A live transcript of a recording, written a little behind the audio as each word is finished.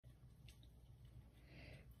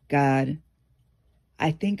God,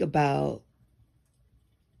 I think about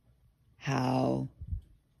how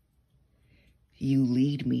you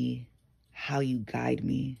lead me, how you guide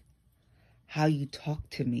me, how you talk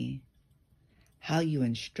to me, how you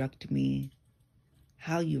instruct me,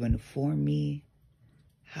 how you inform me,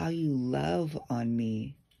 how you love on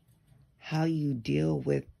me, how you deal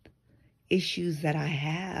with issues that I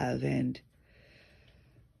have and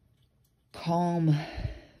calm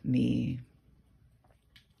me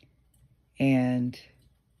and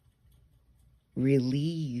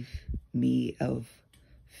relieve me of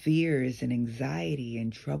fears and anxiety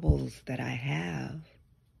and troubles that I have.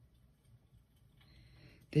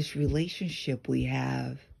 This relationship we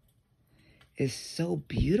have is so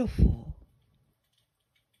beautiful.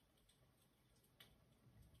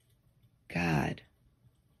 God,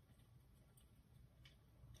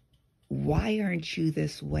 why aren't you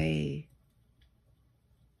this way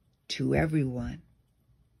to everyone?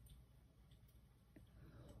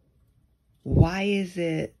 Why is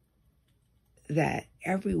it that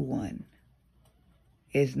everyone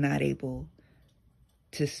is not able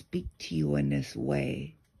to speak to you in this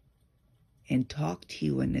way and talk to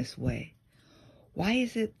you in this way? Why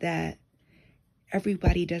is it that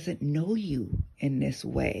everybody doesn't know you in this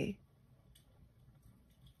way?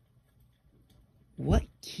 What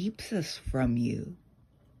keeps us from you?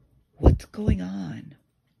 What's going on?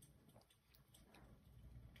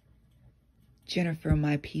 Jennifer,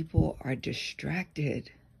 my people are distracted.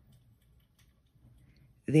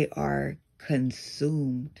 They are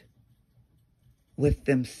consumed with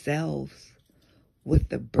themselves, with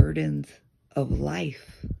the burdens of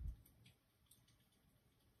life.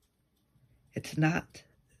 It's not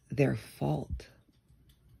their fault.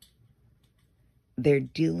 They're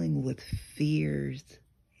dealing with fears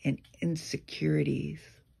and insecurities.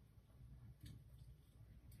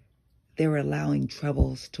 They're allowing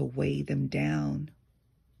troubles to weigh them down.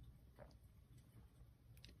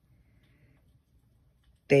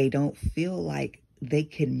 They don't feel like they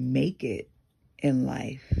can make it in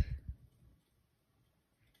life.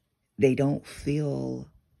 They don't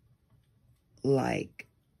feel like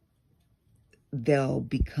they'll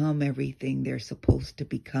become everything they're supposed to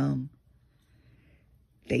become.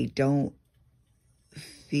 They don't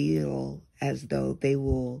feel as though they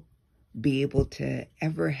will be able to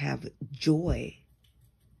ever have joy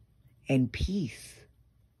and peace.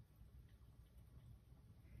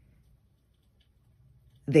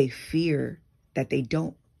 They fear that they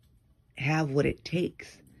don't have what it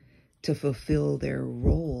takes to fulfill their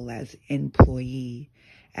role as employee,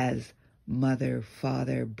 as mother,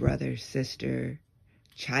 father, brother, sister,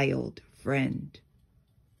 child, friend.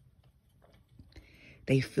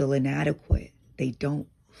 They feel inadequate. They don't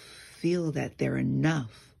feel that they're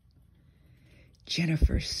enough.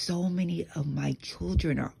 Jennifer, so many of my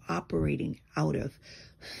children are operating out of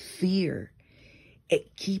fear.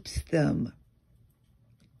 It keeps them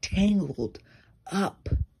tangled up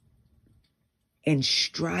and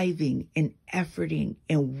striving and efforting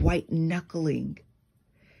and white knuckling.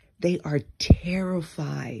 They are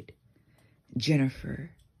terrified, Jennifer.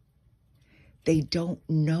 They don't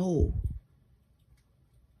know.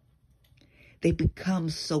 They become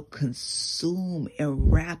so consumed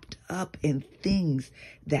and wrapped up in things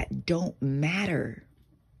that don't matter.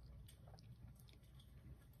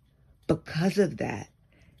 Because of that,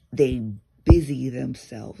 they busy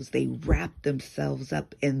themselves. They wrap themselves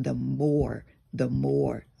up in the more.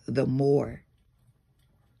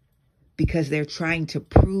 Because they're trying to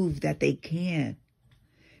prove that they can.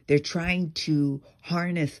 They're trying to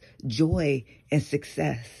harness joy and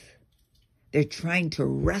success. They're trying to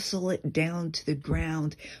wrestle it down to the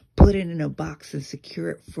ground, put it in a box and secure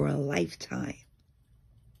it for a lifetime.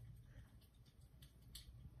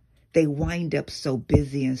 They wind up so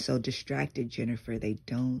busy and so distracted, Jennifer, they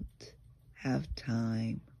don't have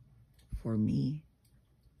time for me.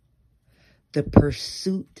 The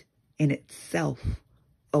pursuit in itself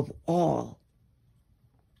of all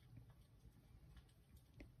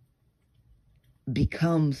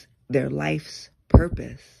becomes their life's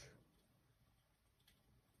purpose.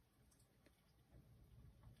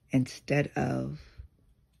 Instead of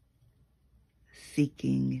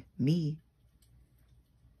seeking me,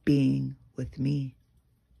 being with me,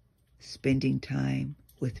 spending time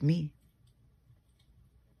with me.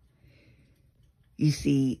 You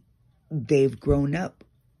see, they've grown up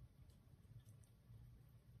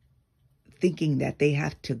thinking that they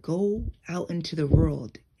have to go out into the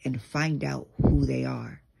world and find out who they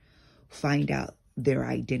are, find out their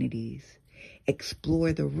identities,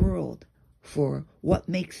 explore the world for what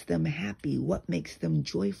makes them happy, what makes them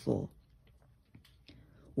joyful,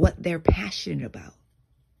 what they're passionate about.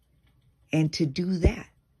 And to do that,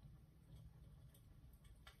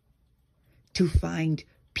 to find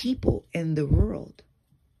people in the world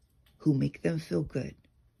who make them feel good,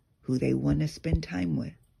 who they want to spend time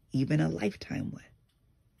with, even a lifetime with.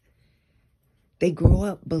 They grow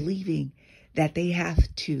up believing that they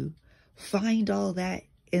have to find all that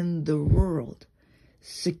in the world,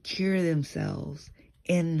 secure themselves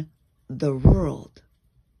in the world.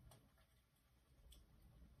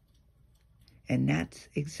 And that's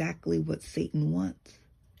exactly what Satan wants.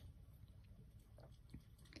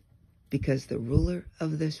 Because the ruler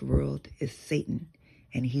of this world is Satan,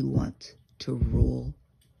 and he wants to rule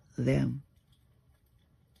them.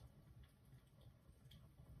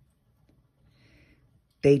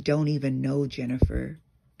 They don't even know, Jennifer,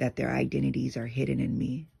 that their identities are hidden in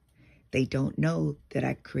me. They don't know that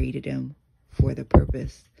I created them for the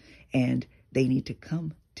purpose, and they need to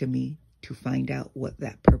come to me to find out what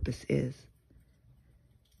that purpose is.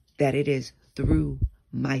 That it is through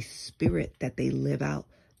my spirit that they live out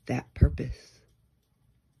that purpose.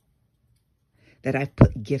 That I've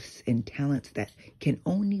put gifts and talents that can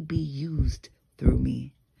only be used through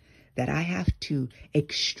me. That I have to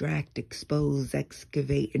extract, expose,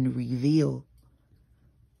 excavate, and reveal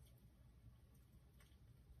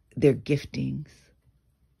their giftings.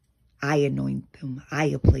 I anoint them.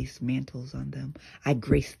 I place mantles on them. I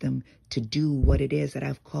grace them to do what it is that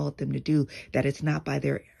I've called them to do. That it's not by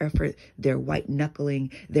their effort, their white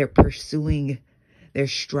knuckling, their pursuing, their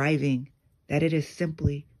striving. That it is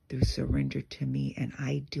simply through surrender to me, and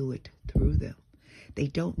I do it through them. They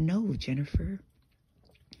don't know, Jennifer.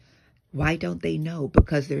 Why don't they know?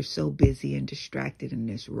 Because they're so busy and distracted in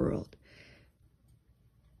this world.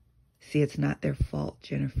 See, it's not their fault,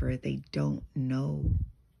 Jennifer. They don't know.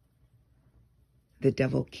 The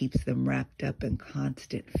devil keeps them wrapped up in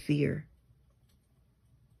constant fear.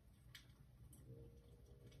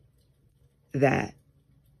 That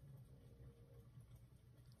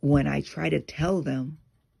when I try to tell them,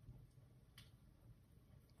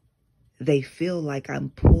 they feel like I'm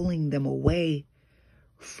pulling them away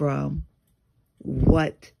from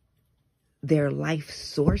what their life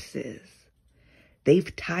source is.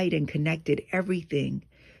 They've tied and connected everything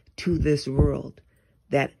to this world,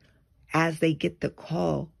 that as they get the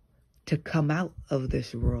call to come out of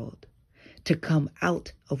this world, to come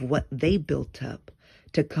out of what they built up,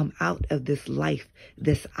 to come out of this life,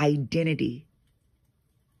 this identity,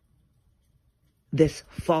 this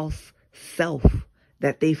false self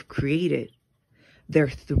that they've created, they're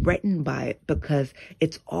threatened by it because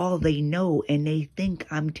it's all they know, and they think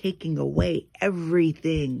I'm taking away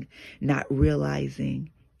everything, not realizing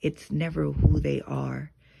it's never who they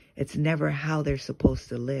are. It's never how they're supposed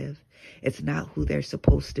to live. It's not who they're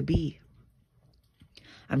supposed to be.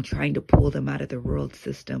 I'm trying to pull them out of the world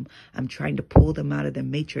system. I'm trying to pull them out of the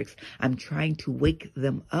matrix. I'm trying to wake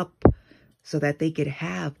them up so that they could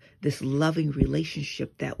have this loving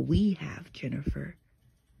relationship that we have, Jennifer.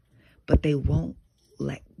 But they won't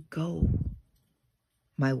let go.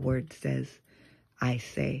 My word says, I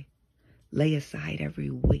say, lay aside every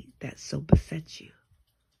weight that so besets you.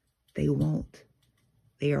 They won't.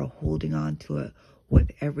 They are holding on to it with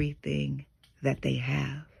everything that they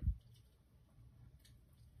have.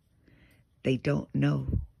 They don't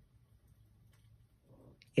know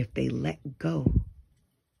if they let go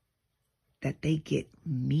that they get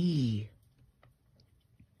me,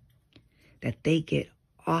 that they get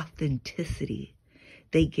authenticity,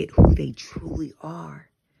 they get who they truly are.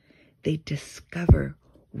 They discover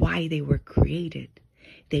why they were created.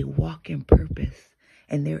 They walk in purpose,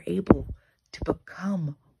 and they're able to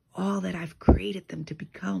become all that I've created them to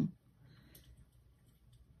become.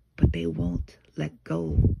 But they won't let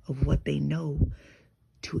go of what they know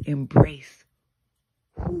to embrace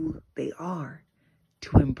who they are,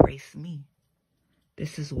 to embrace me.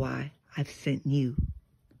 This is why I've sent you.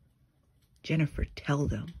 Jennifer, tell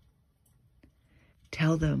them.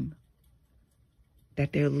 Tell them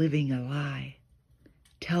that they're living a lie.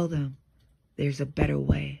 Tell them there's a better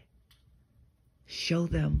way. Show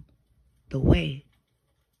them the way.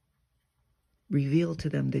 Reveal to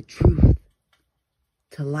them the truth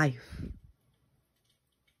to life.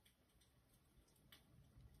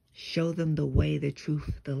 Show them the way, the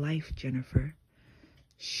truth, the life, Jennifer.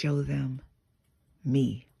 Show them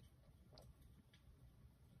me.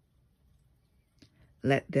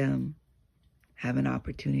 Let them have an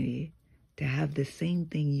opportunity to have the same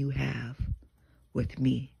thing you have with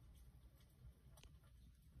me.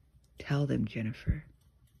 Tell them, Jennifer.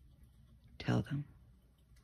 Tell them.